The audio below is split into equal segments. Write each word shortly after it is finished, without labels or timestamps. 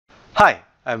Hi,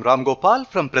 I'm Ramgopal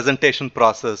from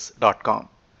presentationprocess.com.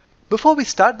 Before we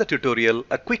start the tutorial,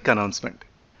 a quick announcement.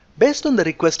 Based on the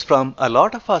request from a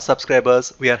lot of our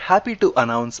subscribers, we are happy to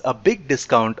announce a big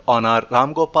discount on our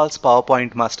Ramgopal's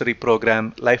PowerPoint Mastery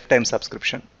Program lifetime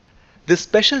subscription. This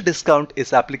special discount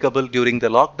is applicable during the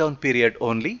lockdown period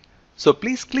only, so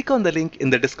please click on the link in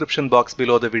the description box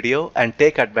below the video and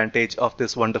take advantage of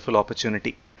this wonderful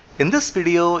opportunity. In this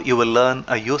video, you will learn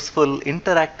a useful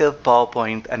interactive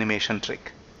PowerPoint animation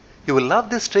trick. You will love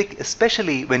this trick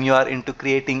especially when you are into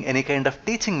creating any kind of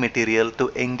teaching material to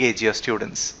engage your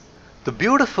students. The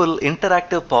beautiful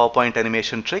interactive PowerPoint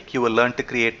animation trick you will learn to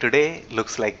create today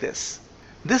looks like this.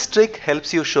 This trick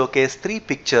helps you showcase 3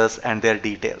 pictures and their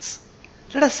details.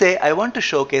 Let us say I want to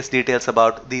showcase details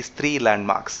about these 3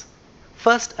 landmarks.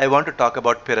 First, I want to talk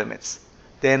about pyramids.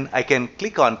 Then I can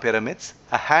click on pyramids,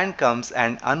 a hand comes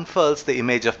and unfurls the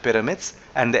image of pyramids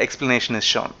and the explanation is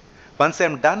shown. Once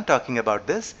I'm done talking about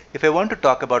this, if I want to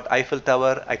talk about Eiffel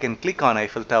Tower, I can click on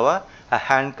Eiffel Tower, a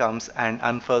hand comes and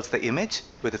unfurls the image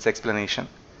with its explanation.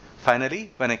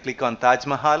 Finally, when I click on Taj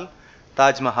Mahal,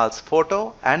 Taj Mahal's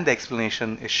photo and the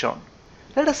explanation is shown.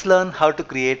 Let us learn how to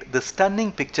create this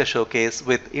stunning picture showcase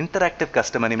with interactive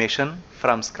custom animation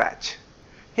from scratch.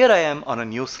 Here I am on a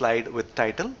new slide with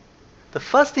title. The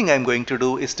first thing I'm going to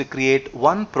do is to create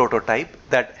one prototype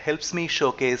that helps me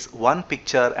showcase one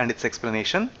picture and its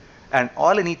explanation, and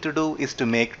all I need to do is to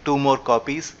make 2 more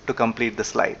copies to complete the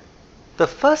slide. The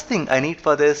first thing I need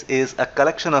for this is a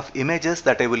collection of images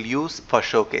that I will use for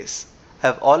showcase.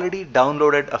 I've already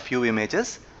downloaded a few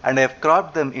images and I have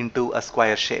cropped them into a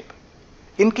square shape.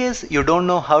 In case you don't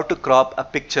know how to crop a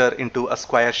picture into a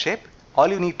square shape, all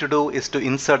you need to do is to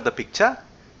insert the picture,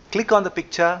 click on the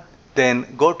picture, then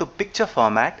go to picture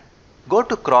format, go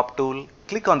to crop tool,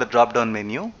 click on the drop down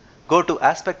menu, go to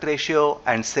aspect ratio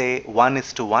and say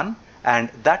 1:1, and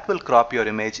that will crop your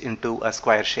image into a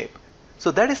square shape. So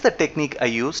that is the technique I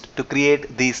used to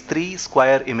create these 3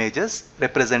 square images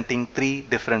representing 3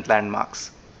 different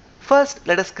landmarks. First,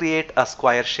 let us create a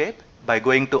square shape by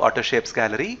going to Auto Shapes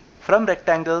Gallery. From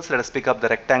rectangles, let us pick up the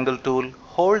rectangle tool,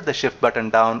 hold the shift button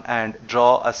down and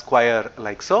draw a square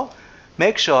like so.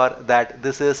 Make sure that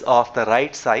this is of the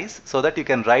right size so that you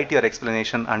can write your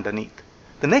explanation underneath.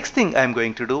 The next thing I am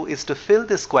going to do is to fill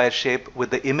this square shape with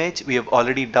the image we have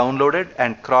already downloaded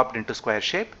and cropped into square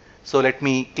shape. So let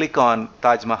me click on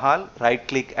Taj Mahal, right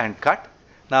click and cut.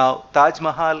 Now Taj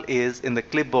Mahal is in the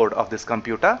clipboard of this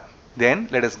computer. Then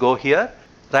let us go here,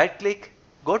 right click,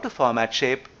 go to format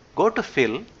shape, go to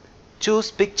fill, choose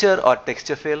picture or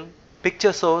texture fill,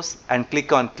 picture source and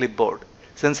click on clipboard.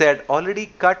 Since I had already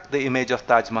cut the image of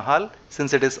Taj Mahal,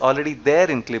 since it is already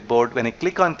there in clipboard, when I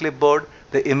click on clipboard,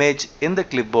 the image in the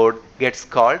clipboard gets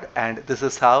called and this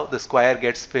is how the square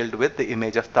gets filled with the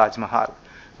image of Taj Mahal.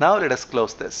 Now let us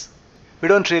close this. We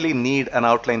don't really need an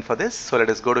outline for this, so let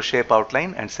us go to shape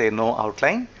outline and say no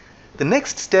outline. The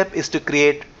next step is to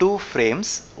create 2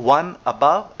 frames, one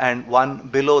above and one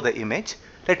below the image.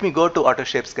 Let me go to Auto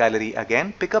Shapes Gallery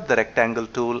again, pick up the rectangle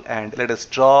tool and let us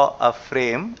draw a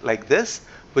frame like this,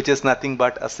 which is nothing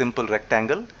but a simple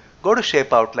rectangle. Go to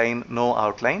shape outline, no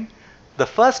outline. The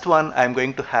first one I'm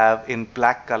going to have in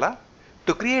black color.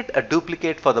 To create a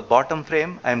duplicate for the bottom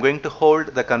frame, I'm going to hold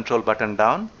the control button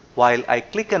down while I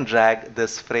click and drag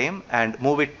this frame and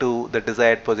move it to the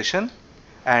desired position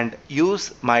and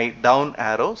use my down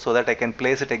arrow so that I can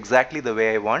place it exactly the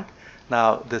way I want.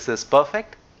 Now this is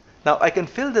perfect. Now I can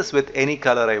fill this with any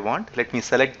color I want. Let me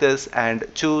select this and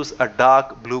choose a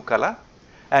dark blue color.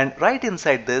 And right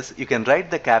inside this, you can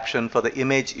write the caption for the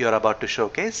image you're about to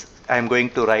showcase. I'm going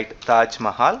to write Taj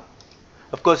Mahal.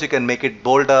 Of course, you can make it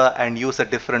bolder and use a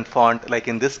different font. Like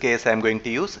in this case, I'm going to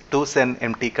use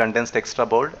 2cm condensed extra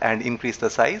bold and increase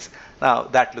the size. Now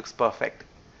that looks perfect.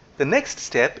 The next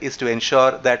step is to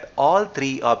ensure that all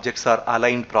 3 objects are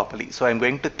aligned properly. So I'm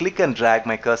going to click and drag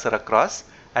my cursor across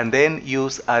and then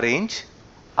use arrange,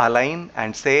 align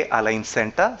and say align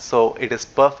center. So it is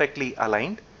perfectly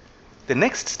aligned. The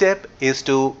next step is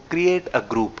to create a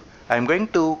group. I'm going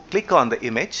to click on the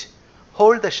image,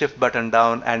 hold the shift button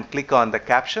down and click on the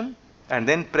caption and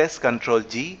then press Ctrl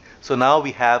G. So now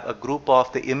we have a group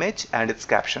of the image and its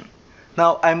caption.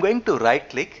 Now I'm going to right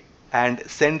click and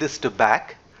send this to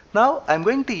back. Now I'm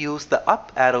going to use the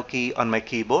up arrow key on my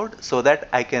keyboard so that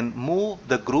I can move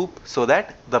the group so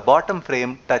that the bottom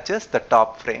frame touches the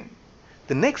top frame.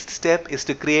 The next step is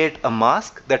to create a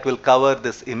mask that will cover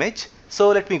this image. So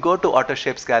let me go to Auto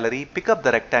Shapes Gallery, pick up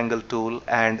the rectangle tool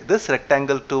and this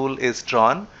rectangle tool is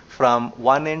drawn from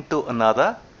one end to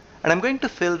another And I'm going to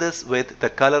fill this with the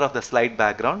color of the slide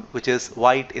background, which is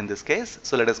white in this case.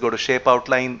 So let us go to shape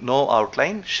outline, no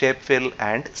outline, shape fill,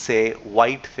 and say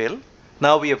white fill.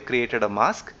 Now we have created a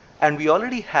mask and we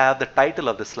already have the title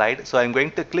of the slide. So I'm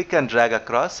going to click and drag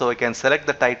across so I can select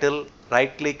the title,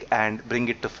 right click and bring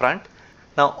it to front.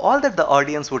 Now all that the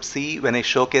audience would see when I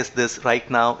showcase this right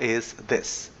now is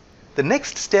this. The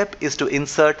next step is to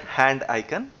insert hand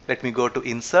icon. Let me go to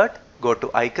insert, go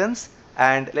to icons,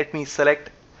 and let me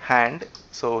select hand.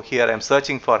 So here I'm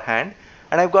searching for hand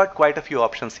and I've got quite a few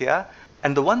options here,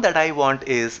 and the one that I want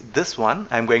is this one.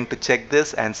 I'm going to check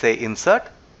this and say insert.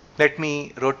 Let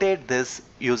me rotate this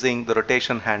using the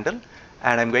rotation handle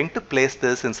and I'm going to place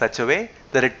this in such a way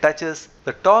that it touches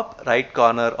the top right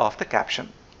corner of the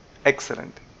caption.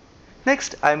 Excellent.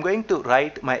 Next I'm going to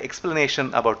write my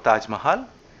explanation about Taj Mahal.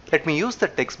 Let me use the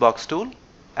text box tool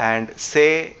and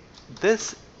say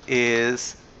this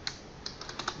is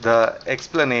the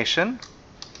explanation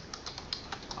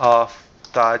of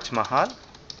Taj Mahal.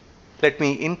 Let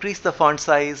me increase the font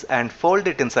size and fold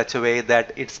it in such a way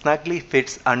that it snugly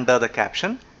fits under the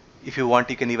caption. If you want,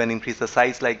 you can even increase the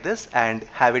size like this and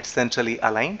have it centrally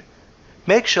aligned.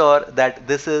 Make sure that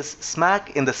this is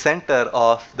smack in the center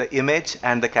of the image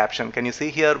and the caption. Can you see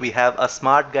here we have a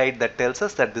smart guide that tells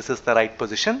us that this is the right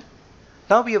position.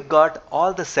 Now we have got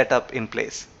all the setup in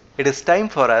place. It is time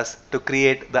for us to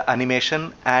create the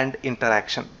animation and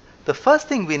interaction. The first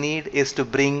thing we need is to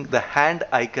bring the hand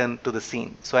icon to the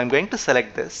scene. So I'm going to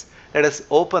select this. Let us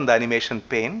open the animation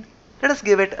pane. Let us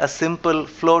give it a simple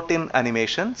float-in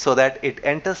animation so that it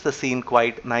enters the scene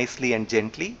quite nicely and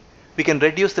gently. We can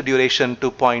reduce the duration to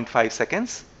 0.5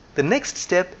 seconds. The next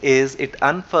step is it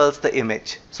unfurls the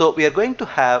image. So we are going to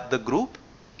have the group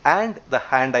and the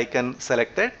hand icon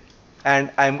selected,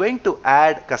 and I'm going to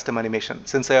add custom animation.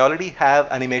 Since I already have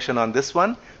animation on this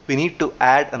one, we need to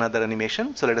add another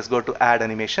animation. So let us go to add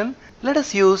animation. Let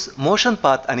us use motion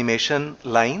path animation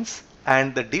lines,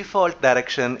 and the default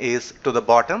direction is to the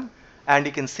bottom, and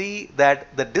you can see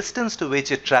that the distance to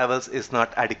which it travels is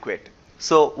not adequate.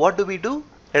 So what do?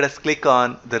 Let us click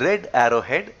on the red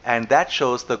arrowhead and that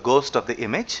shows the ghost of the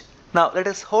image. Now let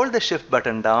us hold the shift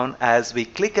button down as we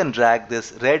click and drag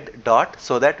this red dot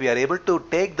so that we are able to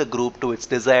take the group to its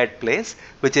desired place,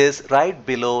 which is right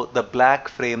below the black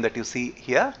frame that you see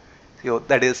here. So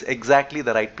that is exactly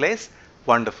the right place.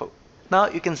 Wonderful. Now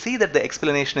you can see that the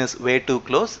explanation is way too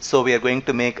close, so we are going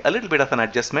to make a little bit of an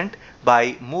adjustment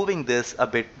by moving this a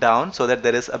bit down so that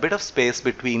there is a bit of space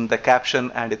between the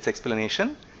caption and its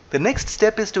explanation. The next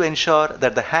step is to ensure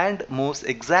that the hand moves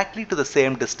exactly to the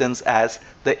same distance as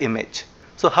the image.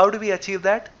 So how do we achieve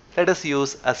that? Let us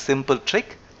use a simple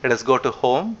trick. Let us go to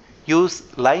Home, use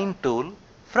Line tool.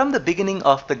 From the beginning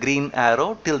of the green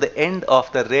arrow till the end of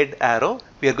the red arrow,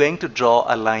 we are going to draw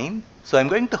a line. So I'm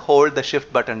going to hold the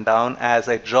shift button down as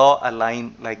I draw a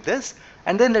line like this,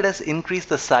 and then let us increase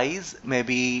the size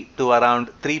maybe to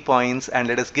around 3 points and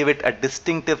let us give it a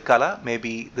distinctive color,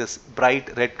 maybe this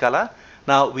bright red color.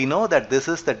 Now we know that this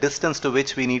is the distance to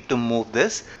which we need to move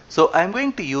this. So I'm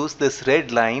going to use this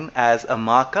red line as a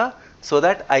marker so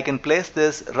that I can place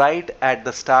this right at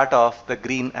the start of the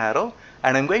green arrow,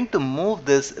 and I'm going to move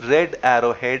this red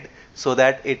arrowhead so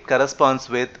that it corresponds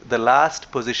with the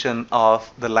last position of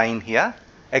the line here.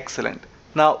 Excellent.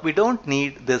 Now we don't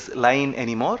need this line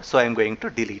anymore, so I'm going to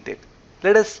delete it.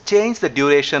 Let us change the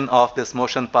duration of this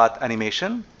motion path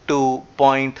animation to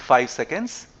 0.5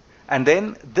 seconds. And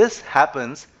then this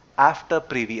happens after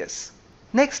previous.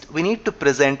 Next, we need to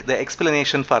present the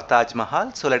explanation for Taj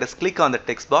Mahal. So let us click on the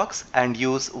text box and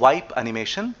use wipe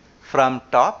animation from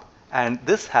top, and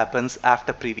this happens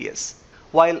after previous.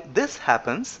 While this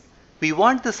happens, we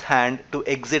want this hand to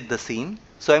exit the scene.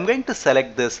 So I'm going to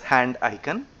select this hand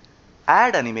icon,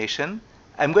 add animation.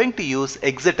 I'm going to use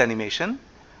exit animation,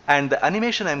 and the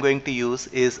animation I'm going to use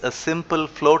is a simple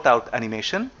float out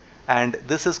animation. And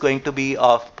this is going to be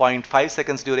of 0.5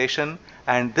 seconds duration,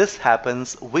 and this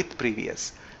happens with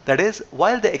previous. That is,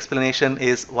 while the explanation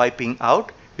is wiping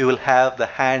out, we will have the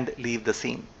hand leave the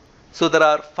scene. So there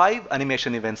are 5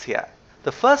 animation events here.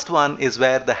 The first one is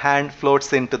where the hand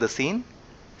floats into the scene.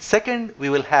 Second, we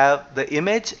will have the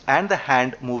image and the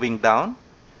hand moving down,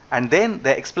 and then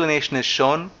the explanation is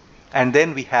shown, and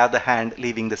then we have the hand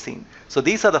leaving the scene. So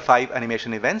these are the 5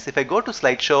 animation events. If I go to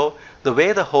slideshow, the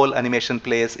way the whole animation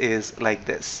plays is like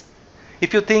this.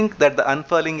 If you think that the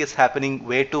unfurling is happening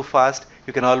way too fast,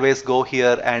 you can always go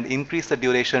here and increase the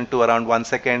duration to around 1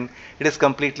 second. It is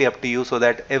completely up to you so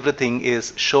that everything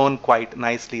is shown quite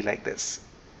nicely like this.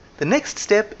 The next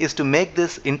step is to make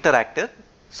this interactive.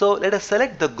 So let us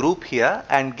select the group here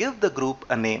and give the group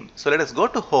a name. So let us go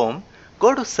to Home,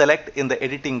 go to select in the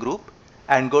editing group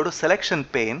and go to selection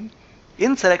pane.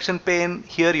 In selection pane,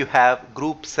 here you have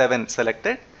group 7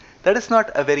 selected. That is not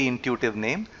a very intuitive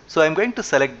name. So I'm going to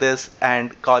select this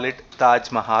and call it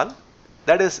Taj Mahal.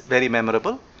 That is very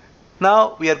memorable.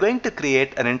 Now we are going to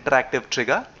create an interactive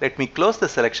trigger. Let me close the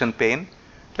selection pane.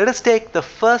 Let us take the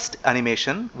first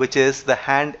animation, which is the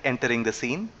hand entering the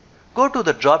scene. Go to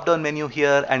the drop down menu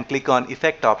here and click on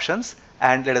effect options,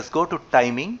 and let us go to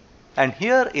timing, and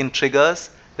here in triggers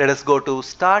let us go to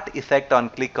start effect on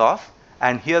click off,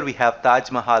 and here we have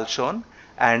Taj Mahal shown,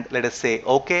 and let us say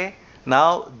OK.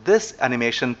 Now this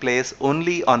animation plays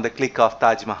only on the click of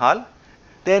Taj Mahal.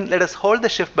 Then let us hold the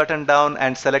shift button down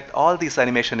and select all these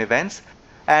animation events,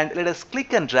 and let us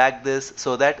click and drag this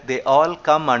so that they all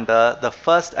come under the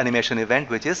first animation event,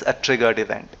 which is a triggered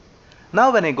event.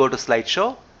 Now when I go to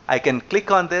slideshow, I can click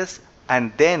on this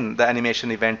and then the animation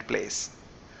event plays.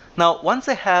 Now once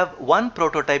I have one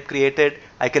prototype created,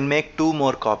 I can make 2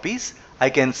 more copies. I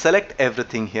can select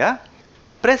everything here,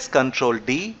 press Ctrl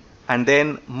D, and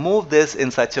then move this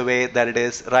in such a way that it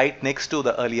is right next to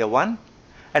the earlier one.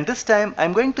 And this time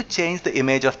I'm going to change the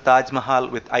image of Taj Mahal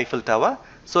with Eiffel Tower.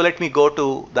 So let me go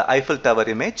to the Eiffel Tower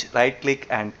image, right click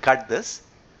and cut this.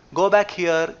 Go back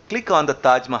here, click on the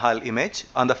Taj Mahal image.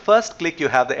 On the first click you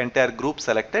have the entire group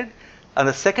selected. On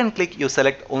the second click you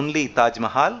select only Taj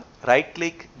Mahal. Right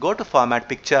click, go to format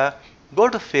picture, go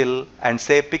to fill and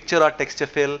say picture or texture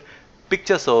fill.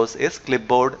 Picture source is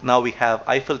clipboard. Now we have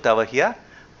Eiffel Tower here.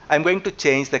 I'm going to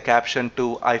change the caption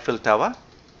to Eiffel Tower.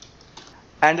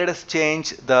 And let us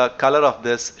change the color of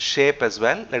this shape as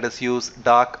well. Let us use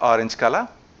dark orange color.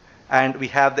 And we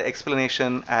have the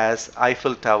explanation as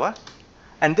Eiffel Tower.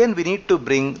 And then we need to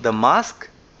bring the mask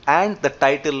and the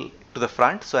title to the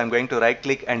front. So I'm going to right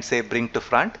click and say bring to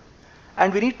front.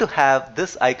 And we need to have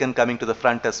this icon coming to the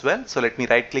front as well. So let me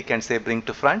right click and say bring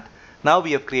to front. Now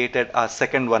we have created our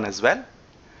second one as well.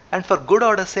 And for good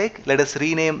order's sake, let us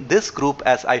rename this group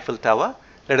as Eiffel Tower.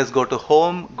 Let us go to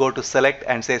home, go to select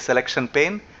and say selection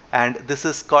pane, and this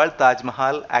is called Taj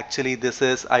Mahal. Actually this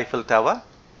is Eiffel Tower.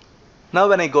 Now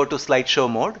when I go to slideshow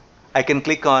mode, I can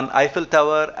click on Eiffel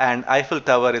Tower and Eiffel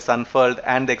Tower is unfurled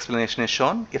and the explanation is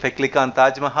shown. If I click on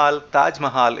Taj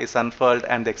Mahal is unfurled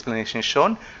and the explanation is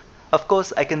shown. Of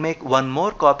course I can make one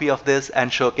more copy of this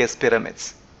and showcase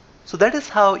pyramids. So that is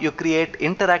how you create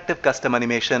interactive custom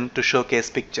animation to showcase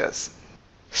pictures.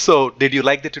 So did you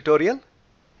like the tutorial?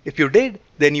 If you did,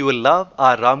 then you will love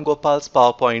our Ramgopal's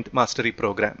PowerPoint Mastery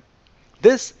program.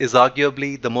 This is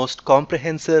arguably the most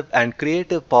comprehensive and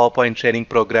creative PowerPoint training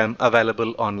program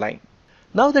available online.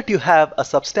 Now that you have a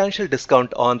substantial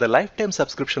discount on the lifetime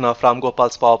subscription of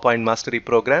Ramgopal's PowerPoint Mastery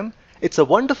program, it's a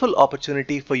wonderful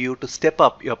opportunity for you to step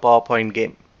up your PowerPoint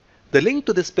game. The link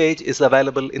to this page is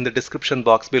available in the description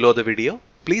box below the video.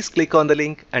 Please click on the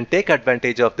link and take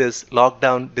advantage of this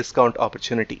lockdown discount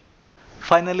opportunity.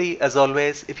 Finally, as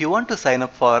always, if you want to sign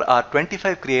up for our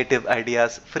 25 Creative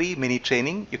Ideas free mini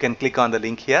training, you can click on the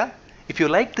link here. If you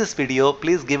liked this video,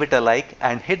 please give it a like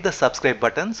and hit the subscribe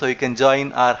button so you can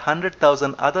join our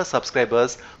 100,000 other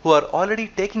subscribers who are already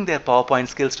taking their PowerPoint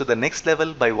skills to the next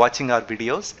level by watching our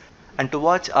videos. And to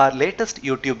watch our latest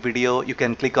YouTube video, you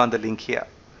can click on the link here.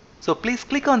 So please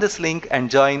click on this link and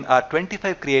join our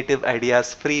 25 Creative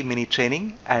Ideas free mini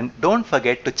training, and don't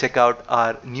forget to check out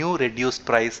our new reduced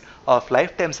price of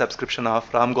lifetime subscription of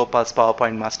Ramgopal's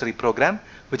PowerPoint Mastery program,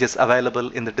 which is available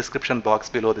in the description box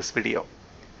below this video.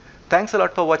 Thanks a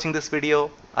lot for watching this video.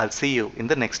 I'll see you in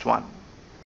the next one.